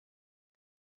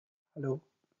Hello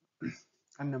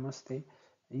नमस्ते।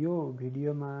 यो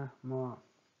भिडियोमा म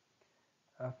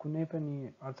कुनै पनि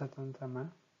अर्थतन्त्रमा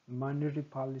मोनेटरी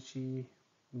पोलिसी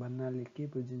भन्नाले के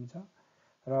बुझिन्छ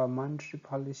र मोनेटरी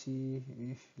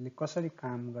पोलिसीले कसरी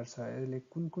काम गर्छ, यसले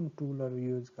कुन कुन टुलहरू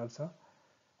युज गर्छ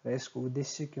र यसको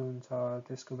उद्देश्य के हुन्छ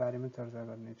त्यसको बारेमा चर्चा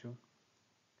गर्नेछु।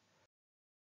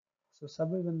 सो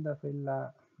सबैभन्दा पहिला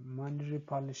मोनेटरी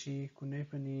पोलिसी कुनै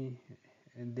पनि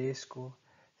देशको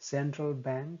सेन्ट्रल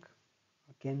ब्याङ्क,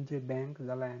 केन्द्रीय ब्याङ्क,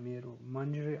 जसलाई हामीहरू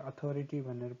मोनेटरी अथोरिटी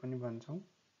भनेर पनि भन्छौँ,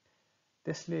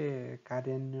 त्यसले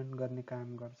कार्यान्वयन गर्ने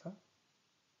काम गर्छ।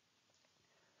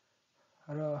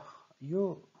 र यो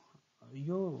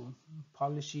यो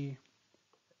पोलिसी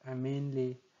मेनली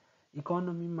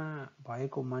इकोनोमीमा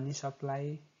भएको money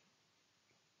supply,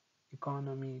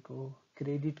 इकोनोमीको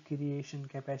credit creation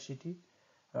capacity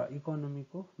र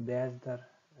इकोनोमीको ब्याज दर,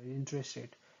 इन्ट्रेस्ट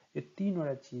रेट, यो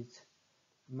तीनवटा चिज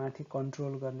माथि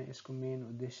कन्ट्रोल गर्ने यसको मेन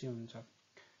उद्देश्य हुन्छ।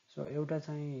 सो एउटा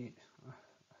चाहिँ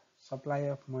सप्लाई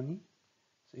अफ मनी,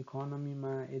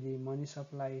 इकोनोमीमा यदि मनी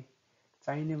सप्लाई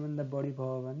चाहिने भन्दा बढी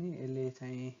भयो भने यसले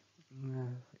चाहिँ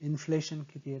इन्फ्लेसन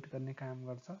क्रिएट गर्ने काम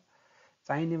गर्छ।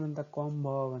 चाहिने भन्दा कम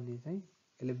भयो भने चाहिँ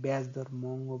यसले ब्याज दर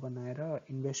महँगो बनाएर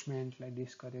इन्भेस्टमेन्टलाई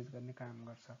डिस्करेज गर्ने काम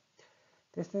गर्छ।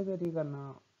 त्यस्तै गरिकन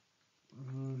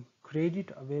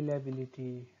क्रेडिट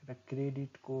अभाइलेबिलिटी र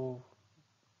क्रेडिटको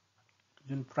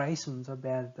जुन प्राइस हुन्छ,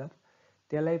 ब्याज दर,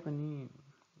 त्यसलाई पनि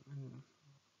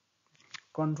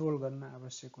कन्ट्रोल गर्न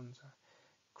आवश्यक हुन्छ।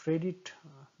 क्रेडिट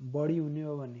बढी हुने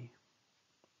हो भने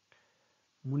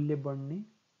मूल्य बढ्ने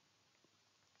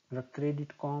र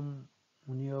क्रेडिट कम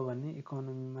हुने हो भने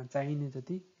इकोनोमीमा चाहिने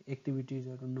जति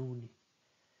एक्टिभिटिजहरू नहुने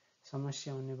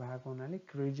समस्या हुने भएको हुनाले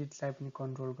क्रेडिटलाई पनि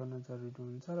कन्ट्रोल गर्न जरुरी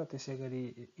हुन्छ र त्यसै गरी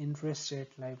इन्ट्रेस्ट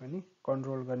रेटलाई पनि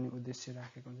कन्ट्रोल गर्ने उद्देश्य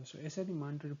राखेको हुन्छ। सो यसरी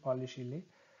monetary पोलिसीले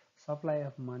supply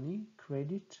of money,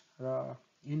 credit र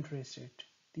इन्ट्रेस्ट रेट,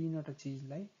 तीनवटा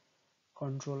चिजलाई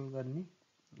कन्ट्रोल गर्ने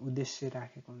उद्देश्य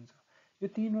राखेको हुन्छ। यो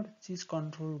तीनवटा चिज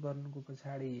कन्ट्रोल गर्नुको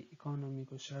पछाडि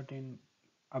इकोनोमीको सर्टेन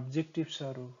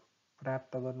अब्जेक्टिभ्सहरू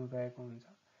प्राप्त गर्नु रहेको हुन्छ।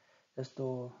 जस्तो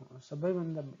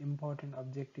सबैभन्दा इम्पोर्टेन्ट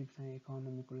अब्जेक्टिभ चाहिँ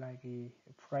इकोनोमीको लागि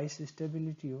प्राइस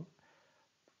स्टेबिलिटी हो।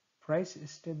 प्राइस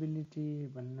स्टेबिलिटी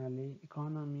भन्नाले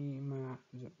इकोनोमीमा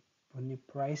भन्ने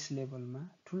प्राइस लेभलमा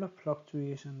ठुलो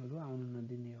फ्लक्चुएसनहरू आउन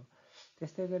नदिने हो।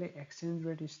 त्यस्तै गरी exchange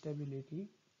rate stability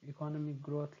economic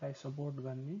ग्रोथलाई support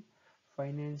गर्ने,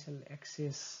 फाइनेन्सियल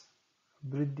एक्सेस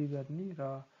वृद्धि गर्ने र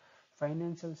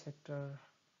फाइनेन्सियल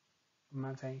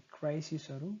सेक्टरमा चाहिँ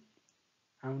क्राइसिसहरू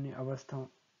आउने अवस्था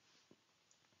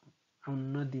आउन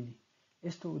नदिने,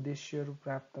 यस्तो उद्देश्यहरू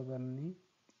प्राप्त गर्ने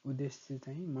उद्देश्य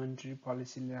चाहिँ मोनेटरी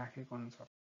पोलिसीले राखेको हुन्छ।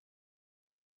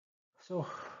 सो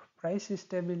प्राइस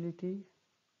स्टेबिलिटी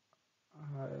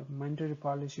मोनेटरी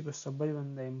पोलिसीको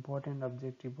सबैभन्दा इम्पोर्टेन्ट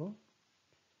अब्जेक्टिभ हो।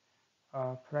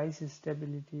 प्राइस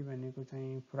स्टेबिलिटी भनेको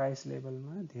चाहिँ प्राइस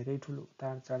लेभलमा धेरै ठुलो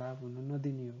उतार चढाव हुन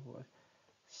नदिने हो।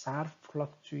 सार्प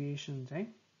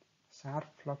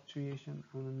फ्लक्चुएसन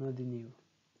आउन नदिने हो।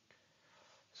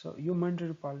 सो यो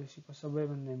मोनेटरी पोलिसीको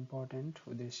सबैभन्दा इम्पोर्टेन्ट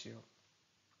उद्देश्य हो।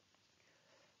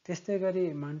 त्यस्तै गरी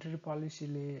मोनेटरी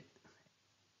पोलिसीले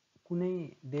कुनै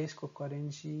देशको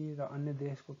करेन्सी र अन्य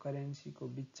देशको करेन्सीको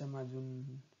बिचमा जुन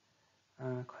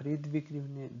खरिद बिक्री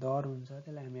हुने दर हुन्छ,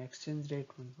 त्यसलाई हामी एक्सचेन्ज रेट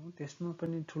भन्छौँ, त्यसमा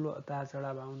पनि ठुलो उतार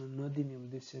चढाव आउन नदिने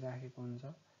उद्देश्य राखेको हुन्छ।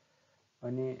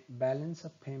 भने ब्यालेन्स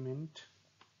अफ पेमेन्ट,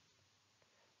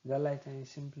 जसलाई चाहिँ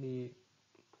सिम्पली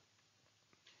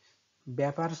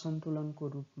व्यापार सन्तुलनको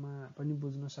रूपमा पनि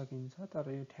बुझ्न सकिन्छ,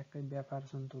 तर यो ठ्याक्कै व्यापार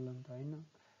सन्तुलन त होइन,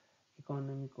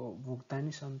 इकोनोमीको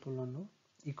भुक्तानी सन्तुलन हो।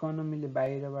 इकोनोमीले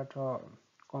बाहिरबाट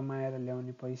कमाएर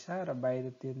ल्याउने पैसा र बाहिर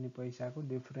तिर्ने पैसाको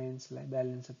डिफरेन्सलाई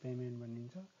ब्यालेन्स अफ पेमेन्ट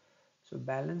भनिन्छ। सो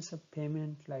ब्यालेन्स अफ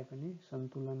पेमेन्टलाई पनि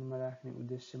सन्तुलनमा राख्ने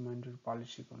उद्देश्य मोनेटरी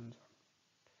पोलिसीको हुन्छ।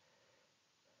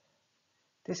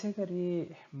 त्यसै गरी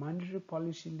मोनेटरी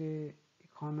पोलिसीले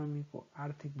इकोनोमीको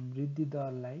आर्थिक वृद्धि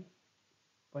दरलाई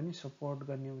पनि सपोर्ट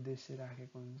गर्ने उद्देश्य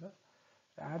राखेको हुन्छ।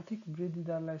 र आर्थिक वृद्धि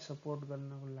दरलाई सपोर्ट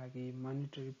गर्नको लागि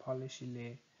मोनेटरी पोलिसीले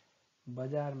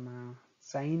बजारमा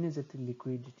चाहिने जति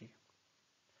लिक्विडिटी,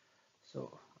 सो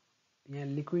यहाँ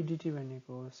लिक्विडिटी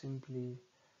भनेको सिम्पली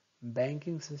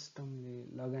ब्याङ्किङ सिस्टमले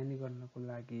लगानी गर्नको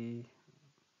लागि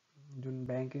जुन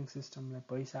ब्याङ्किङ सिस्टमलाई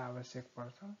पैसा आवश्यक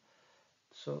पर्छ,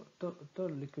 सो त्यो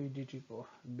लिक्विडिटीको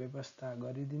व्यवस्था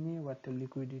गरिदिने वा त्यो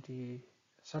लिक्विडिटी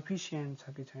सफिसियन्ट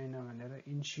छ कि छैन भनेर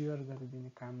इन्स्योर गरिदिने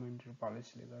काम मोनेटरी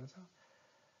पोलिसीले गर्छ।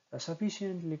 र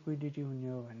सफिसियन्ट लिक्विडिटी हुने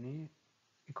हो भने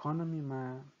इकोनोमीमा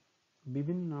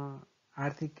विभिन्न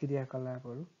आर्थिक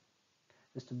क्रियाकलापहरू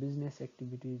जस्तो बिजनेस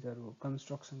एक्टिभिटिजहरू,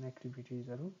 कन्स्ट्रक्सन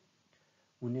एक्टिभिटिजहरू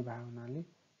हुने भावनाले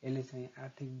यसले चाहिँ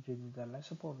आर्थिक वृद्धि दरलाई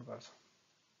सपोर्ट गर्छ।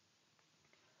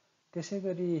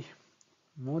 त्यसैगरी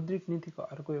मौद्रिक नीतिको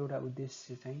अर्को एउटा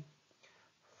उद्देश्य चाहिँ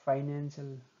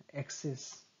फाइनान्शियल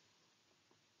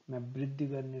एक्सेसमा वृद्धि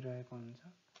गर्ने रहेको हुन्छ।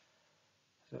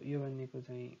 सो यो भनेको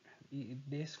चाहिँ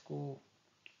देशको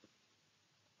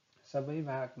सबै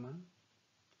भागमा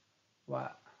वा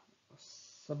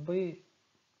सबै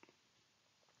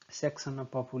सेक्सन अफ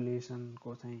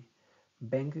पपुलेसनको चाहिँ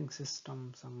ब्याङ्किङ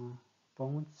सिस्टमसँग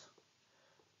पहुँच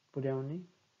पुर्याउने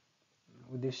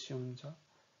उद्देश्य हुन्छ।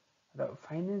 र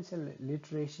फाइनान्शियल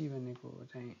लिटरेसी भनेको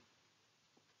चाहिँ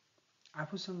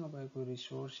आफूसँग भएको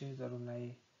रिसोर्सेसहरूलाई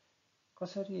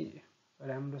कसरी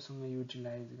राम्रोसँग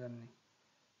युटिलाइज गर्ने,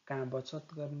 कहाँ बचत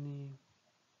गर्ने,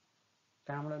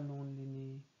 कहाँबाट लोन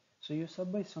लिने, सो यो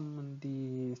सबै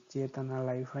सम्बन्धी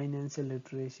चेतनालाई फाइनान्शियल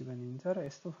लिटरेसी भनिन्छ। र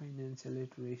यस्तो फाइनान्शियल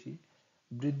लिटरेसी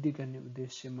वृद्धि गर्ने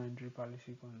उद्देश्य मोनेटरी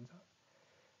पोलिसीको हुन्छ।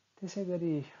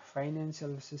 त्यसैगरी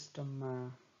फाइनान्शियल सिस्टममा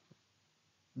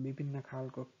विभिन्न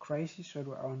खालको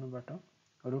क्राइसिसहरू आउनुबाट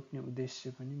रोक्ने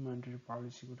उद्देश्य पनि मोनेटरी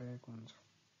पोलिसीको रहेको हुन्छ।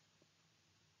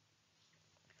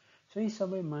 सो यी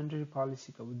सबै मोनेटरी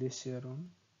पोलिसीका उद्देश्यहरू हुन्।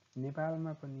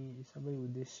 नेपालमा पनि यी सबै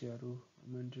उद्देश्यहरू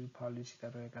मोनेटरी पोलिसीका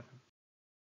रहेका छन्।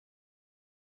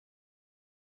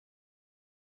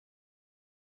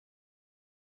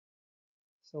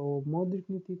 सो मौद्रिक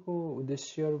नीतिको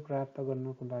उद्देश्यहरू प्राप्त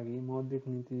गर्नको लागि मौद्रिक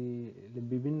नीतिले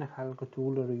विभिन्न खालको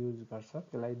टुलहरू युज गर्छ।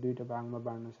 त्यसलाई दुईटा भागमा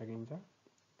बाँड्न सकिन्छ।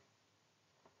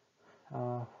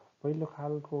 पहिलो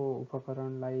खालको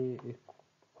उपकरणलाई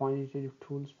क्वान्टिटेटिभ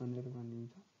टुल्स भनेर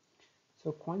भनिन्छ। सो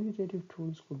क्वान्टिटेटिभ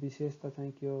टुल्सको विशेषता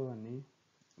चाहिँ के हो भने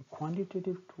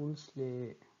क्वान्टिटेटिभ टुल्सले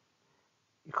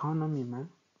इकोनोमीमा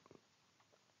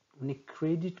हुने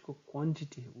क्रेडिटको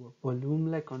क्वान्टिटी वा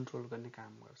भोल्युमलाई कन्ट्रोल गर्ने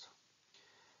काम गर्छ।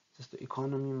 जस्तो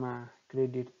इकोनोमीमा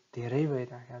क्रेडिट धेरै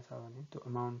भइरहेको छ भने त्यो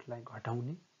अमाउन्टलाई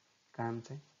घटाउने काम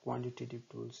चाहिँ क्वान्टिटेटिभ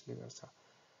टुल्सले गर्छ।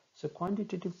 सो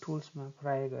क्वान्टिटेटिभ टुल्समा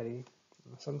प्राय गरी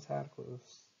संसारको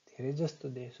धेरै जस्तो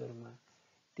देशहरूमा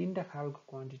तीनटा खालको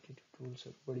क्वान्टिटेटिभ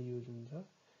टुल्सहरू बढी युज हुन्छ।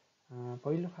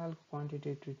 पहिलो खालको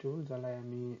क्वान्टिटेटिभ टुल जसलाई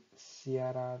हामी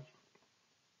सिआरआर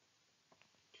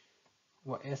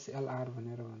वा एसएलआर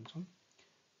भनेर भन्छौँ।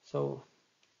 सो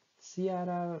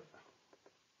सिआरआर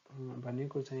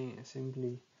भनेको चाहिँ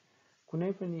सिम्पली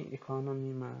कुनै पनि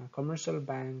इकोनोमीमा कमर्सियल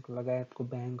ब्याङ्क लगायतको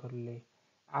ब्याङ्कहरूले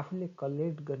आफूले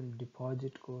कलेक्ट गर्ने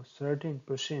डिपोजिटको सर्टेन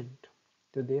पर्सेन्ट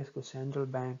त्यो देशको सेन्ट्रल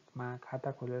ब्याङ्कमा खाता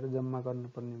खोलेर जम्मा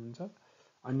गर्नुपर्ने हुन्छ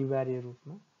अनिवार्य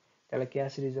रूपमा। त्यसलाई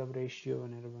क्यास रिजर्भ रेसियो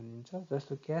भनेर भनिन्छ।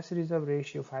 जस्तो क्यास रिजर्भ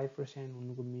रेसियो 5%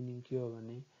 हुनुको मिनिङ के हो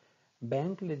भने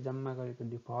ब्याङ्कले जम्मा गरेको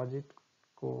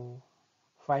डिपोजिटको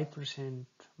 5%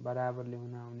 बराबर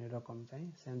ल्याउन आउने रकम चाहिँ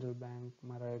सेन्ट्रल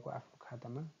ब्याङ्कमा रहेको आफ्नो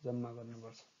खातामा जम्मा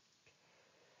गर्नुपर्छ।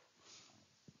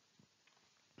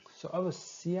 सो अब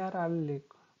सिआरआरले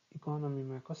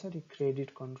इकोनोमीमा कसरी क्रेडिट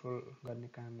कन्ट्रोल गर्ने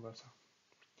काम गर्छ।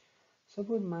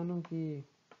 सपोज मानौँ कि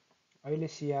अहिले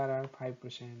सिआरआर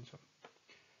 5% छ।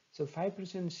 सो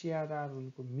 5% सिआरआर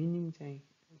हुनुको मिनिङ चाहिँ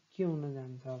के हुन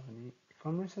जान्छ भने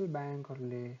कमर्सियल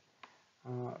ब्याङ्कहरूले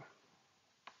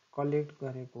कलेक्ट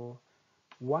गरेको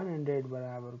 100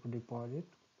 बराबरको डिपोजिट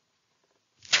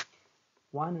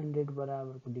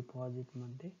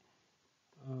मध्ये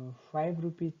 5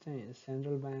 रुपिज चाहिँ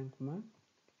सेन्ट्रल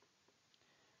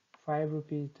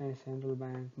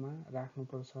ब्याङ्कमा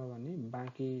राख्नुपर्छ भने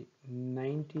बाँकी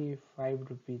 95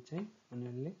 रुपिज चाहिँ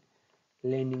उनीहरूले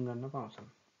लेन्डिङ गर्न पाउँछन्।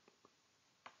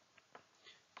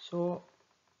 सो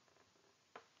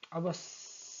अब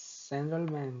सेन्ट्रल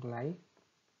ब्याङ्कलाई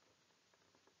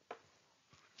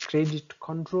क्रेडिट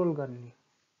कन्ट्रोल गर्ने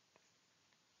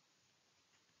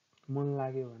मन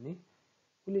लाग्यो भने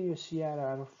उसले यो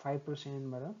सिआरआर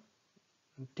 5% बाट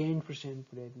 10%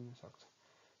 पुर्याइदिन सक्छ।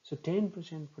 सो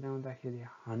 10% पुर्याउँदाखेरि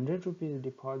 100 रुपिज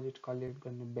डिपोजिट कलेक्ट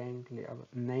गर्ने ब्याङ्कले अब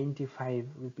 95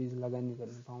 रुपिज लगानी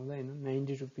गर्न पाउँदैन,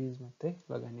 90 रुपिज मात्रै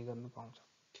लगानी गर्न पाउँछ।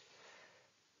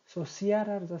 सो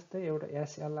सिआरआर जस्तै एउटा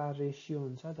एसएलआर रेसियो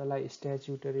हुन्छ जसलाई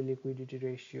स्ट्याच्युटरी लिक्विडिटी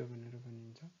रेसियो भनेर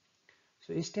भनिन्छ। सो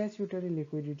स्ट्याच्युटरी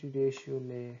लिक्विडिटी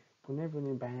रेसियोले कुनै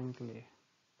पनि ब्याङ्कले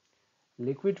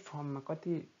लिक्विड फर्ममा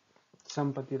कति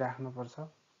सम्पत्ति राख्नुपर्छ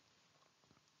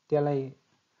त्यसलाई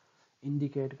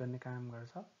इन्डिकेट गर्ने काम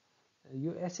गर्छ।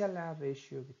 यो एसएलआर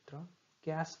रेसियोभित्र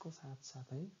क्यासको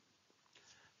साथसाथै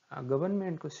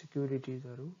गभर्नमेन्टको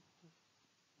सिक्युरिटिजहरू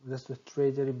जस्तो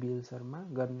ट्रेजरी बिल्सहरूमा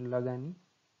गर्ने लगानी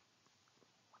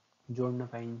जोड्न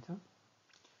पाइन्छ।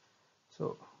 सो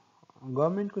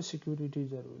गभर्नमेन्टको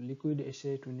सिक्युरिटिजहरू लिक्विड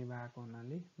एसेट हुने भएको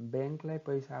हुनाले ब्याङ्कलाई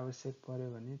पैसा आवश्यक पर्यो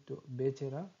भने त्यो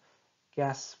बेचेर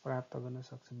क्यास प्राप्त गर्न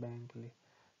सक्छ ब्याङ्कले।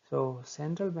 सो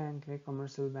सेन्ट्रल ब्याङ्कले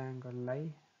कमर्सियल ब्याङ्कहरूलाई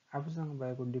आफूसँग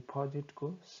भएको डिपोजिटको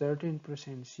सर्टेन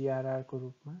 % CRR को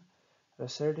रूपमा र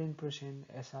सर्टेन %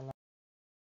 SLR।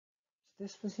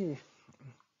 त्यसपछि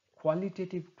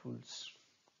qualitative tools,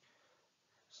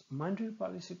 monetary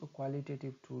पोलिसीको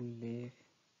qualitative टुलले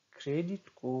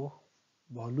क्रेडिटको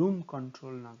volume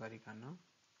control नगरिकन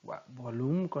वा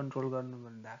भोल्युम कन्ट्रोल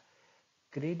गर्नुभन्दा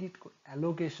क्रेडिटको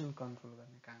एलोकेसन कन्ट्रोल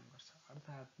गर्ने काम गर्छ।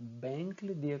 अर्थात्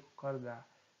ब्याङ्कले दिएको कर्जा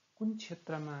कुन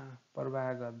क्षेत्रमा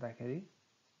प्रवाह गर्दाखेरि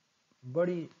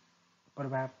बढी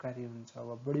प्रभावकारी हुन्छ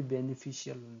वा बढी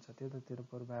बेनिफिसियल हुन्छ त्यतातिर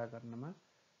प्रवाह गर्नमा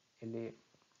यसले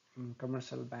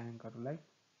कमर्सियल ब्याङ्कहरूलाई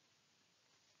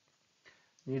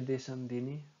निर्देशन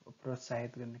दिने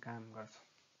प्रोत्साहित गर्ने काम गर्छ।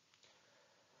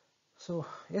 सो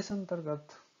यस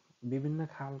अन्तर्गत विभिन्न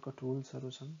खालको टुल्सहरू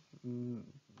छन्।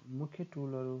 मुख्य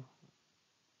टुलहरू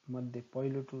मध्ये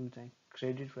पहिलो टुल चाहिँ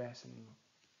क्रेडिट ऱ्यासनिङ हो।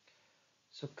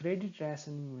 सो क्रेडिट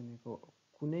ऱ्यासनिङ भनेको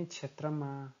कुनै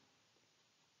क्षेत्रमा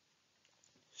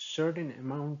सर्टेन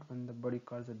अमाउन्ट भन्दा बढी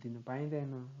कर्जा दिन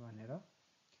पाइँदैन भनेर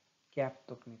क्याप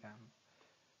तोक्ने काम।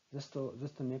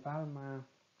 जस्तो नेपालमा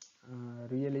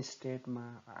रियल इस्टेटमा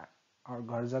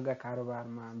घर जग्गा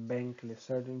कारोबारमा ब्याङ्कले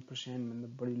सर्टेन % भन्दा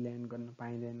बढी ल्यान्ड गर्न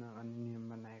पाइँदैन भन्ने नियम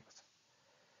बनाएको छ।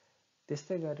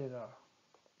 त्यस्तै गरेर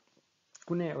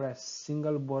कुनै एउटा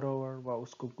सिंगल बोरोवर वा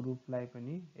उसको ग्रुपलाई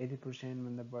पनि 80%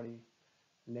 भन्दा बढी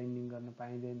ल्यान्डिङ गर्न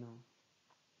पाइँदैन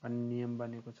भन्ने नियम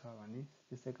बनेको छ भने,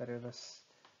 त्यस्तै गरेर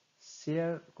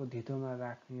सेयरको धितोमा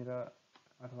राख्ने र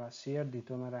अथवा सेयर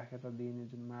धितोमा राखेर दिने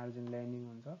जुन मार्जिन ल्यान्डिङ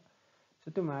हुन्छ,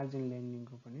 सो त्यो मार्जिन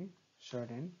ल्यान्डिङको पनि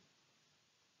सर्टेन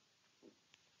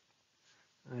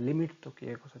लिमिट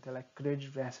तोकिएको छ। त्यसलाई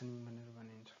क्रेडिट ऱ्यासनिङ भनेर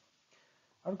भनिन्छ।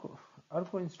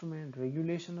 अर्को instrument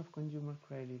regulation of consumer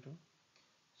credit हो।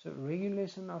 So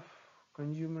regulation of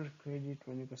consumer credit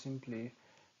भनेको सिम्पली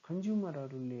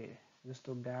कन्ज्युमरहरूले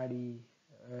जस्तो गाडी,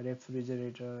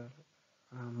 रेफ्रिजरेटर,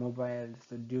 मोबाइल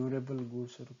जस्तो ड्युरेबल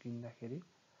गुड्सहरू किन्दाखेरि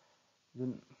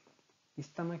जुन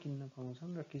किस्तामा किन्न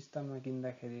पाउँछन् र किस्तामा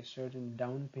किन्दाखेरि सर्टेन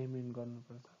डाउन पेमेन्ट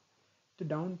गर्नुपर्छ, त्यो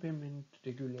डाउन पेमेन्ट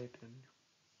रेगुलेट गर्ने।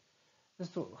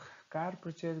 जस्तो कार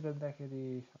पर्चेज गर्दाखेरि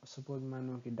सपोज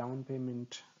मानौँ कि डाउन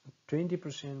पेमेन्ट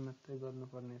 20% मात्रै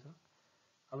गर्नुपर्ने छ।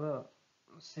 अब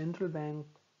सेन्ट्रल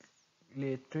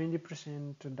ब्याङ्कले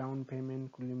 20% डाउन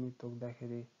पेमेन्टको लिमिट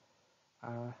तोक्दाखेरि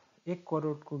 1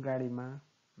 करोडको गाडीमा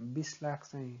 20 लाख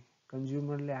चाहिँ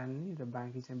कन्ज्युमरले हाल्ने र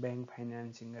बाँकी चाहिँ ब्याङ्क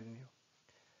फाइनेन्सिङ गर्ने हो।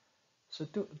 सो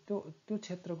त्यो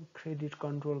क्षेत्रको क्रेडिट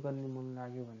कन्ट्रोल गर्ने मन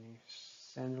लाग्यो भने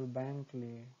सेन्ट्रल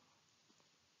ब्याङ्कले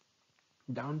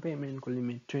डाउन पेमेन्टको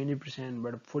लिमिट 20%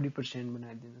 बाट 40%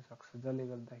 बनाइदिन सक्छ, जसले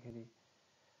गर्दाखेरि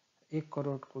 1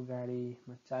 करोडको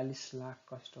गाडीमा 40 लाख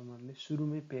कस्टमरले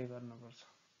सुरुमै पे गर्नुपर्छ।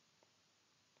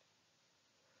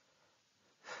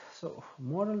 सो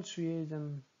मोरल सुएजन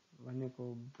भनेको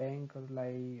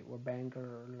ब्याङ्करलाई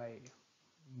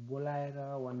बोलाएर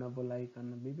वा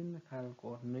नबोलाइकन विभिन्न खालको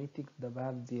नैतिक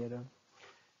दबाब दिएर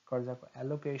कर्जाको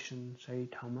एलोकेसन सही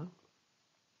ठाउँमा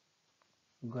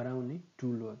गराउने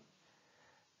टुल हो।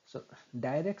 सो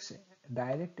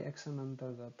डाइरेक्ट एक्सन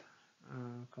अन्तर्गत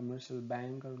कमर्सियल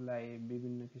ब्याङ्करलाई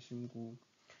विभिन्न किसिमको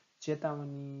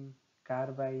चेतावनी,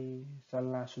 कारबाही,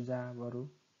 सल्लाह सुझावहरू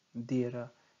दिएर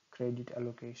क्रेडिट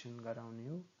एलोकेसन गराउने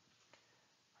हो।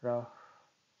 र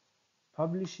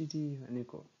पब्लिसिटी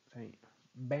भनेको चाहिँ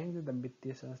ब्याङ्क तथा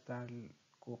वित्तीय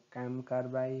संस्थाहरूको काम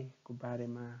कारबाहीको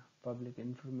बारेमा पब्लिक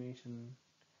इन्फर्मेसन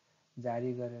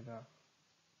जारी गरेर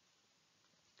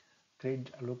क्रेडिट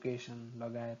एलोकेसन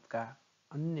लगायतका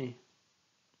अन्य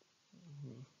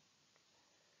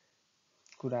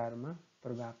कुराहरूमा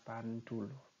प्रभाव पार्ने टुल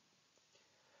हो।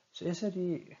 सो यसरी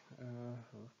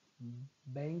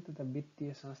ब्याङ्क तथा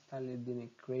वित्तीय संस्थाले दिने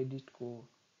क्रेडिटको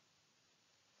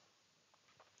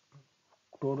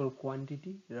टोटल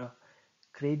क्वान्टिटी र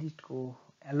क्रेडिटको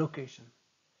एलोकेसन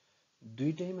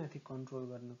दुईटैमाथि कन्ट्रोल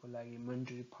गर्नको लागि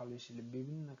मोनेटरी पोलिसीले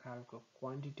विभिन्न खालको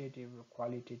क्वान्टिटेटिभ र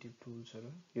क्वालिटेटिभ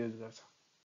टुल्सहरू युज गर्छ।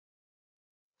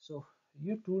 सो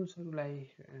यो टुल्सहरूलाई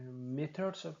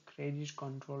मेथड्स अफ क्रेडिट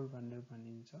कन्ट्रोल भनेर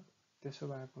भनिन्छ। त्यसो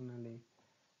भएको हुनाले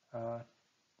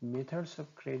मेथड्स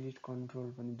अफ क्रेडिट कन्ट्रोल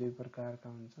पनि दुई प्रकारका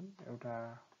हुन्छन्, एउटा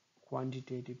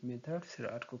क्वान्टिटेटिभ मेथड्स र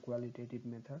अर्को क्वालिटेटिभ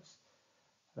मेथड्स।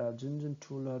 र जुन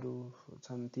टुलहरू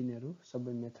छन् तिनीहरू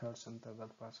सबै मेथड्स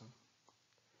अन्तर्गत पर्छन्।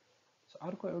 सो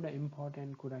अर्को एउटा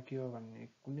इम्पोर्टेन्ट कुरा के हो भने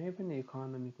कुनै पनि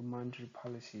इकोनोमीको मोनेटरी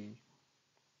पोलिसी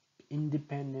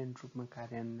इन्डिपेन्डेन्ट रूपमा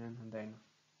कार्यान्वयन हुँदैन।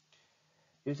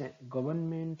 यो चाहिँ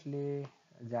गभर्नमेन्टले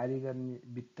जारी गर्ने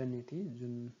वित्त नीति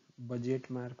जुन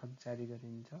बजेट मार्फत जारी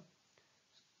गरिन्छ,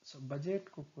 सो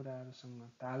बजेटको कुराहरूसँग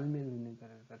तालमेल हुने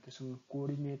गरेर त्योसँग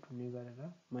कोअर्डिनेट हुने गरेर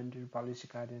मोनेटरी पोलिसी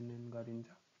कार्यान्वयन गरिन्छ।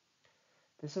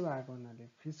 त्यसो भएको हुनाले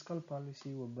फिस्कल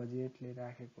पोलिसी वा बजेटले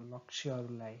राखेको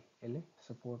लक्ष्यहरूलाई यसले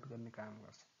सपोर्ट गर्ने काम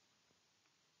गर्छ।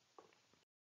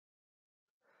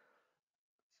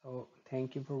 So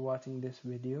thank you for watching this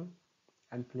video,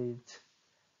 and please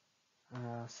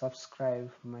subscribe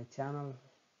my channel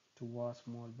to watch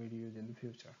more videos in the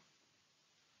future.